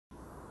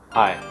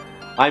Hi,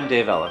 I'm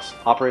Dave Ellis,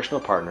 Operational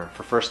Partner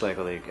for First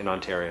Lego League in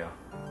Ontario.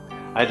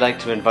 I'd like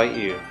to invite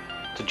you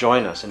to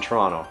join us in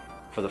Toronto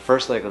for the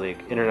First Lego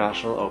League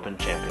International Open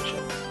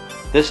Championship.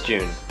 This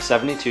June,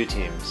 72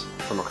 teams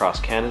from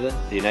across Canada,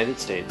 the United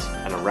States,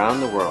 and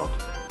around the world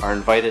are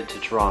invited to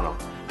Toronto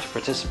to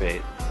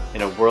participate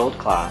in a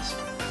world-class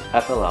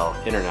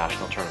FLL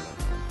International Tournament.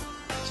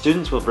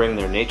 Students will bring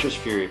their Nature's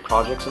Fury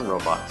projects and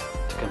robots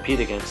to compete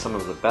against some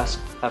of the best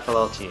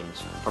FLL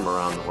teams from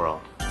around the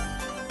world.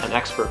 An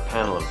expert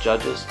panel of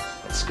judges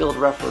and skilled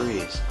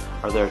referees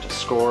are there to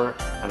score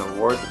and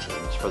award the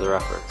teams for their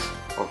efforts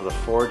over the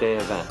 4-day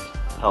event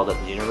held at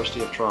the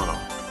University of Toronto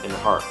in the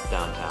heart of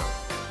downtown.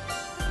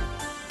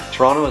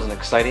 Toronto is an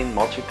exciting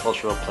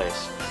multicultural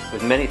place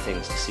with many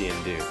things to see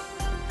and do.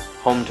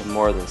 Home to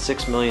more than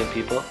 6 million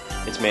people,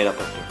 it's made up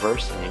of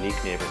diverse and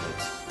unique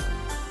neighborhoods.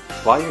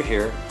 While you're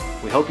here,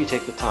 we hope you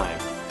take the time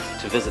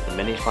to visit the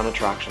many fun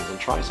attractions and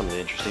try some of the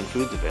interesting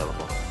foods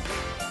available.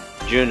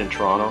 June in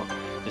Toronto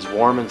is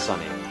warm and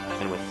sunny,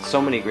 and with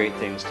so many great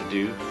things to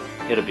do,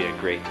 it'll be a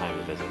great time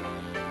to visit.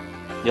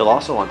 You'll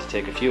also want to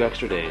take a few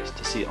extra days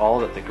to see all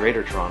that the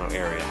Greater Toronto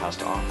area has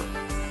to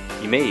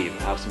offer. You may even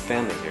have some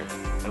family here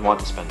and want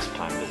to spend some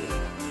time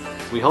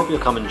visiting. We hope you'll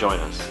come and join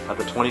us at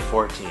the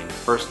 2014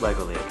 First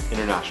Lego League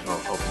International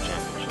Open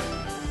Championship.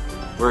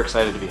 We're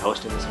excited to be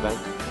hosting this event,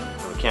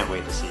 and we can't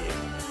wait to see you.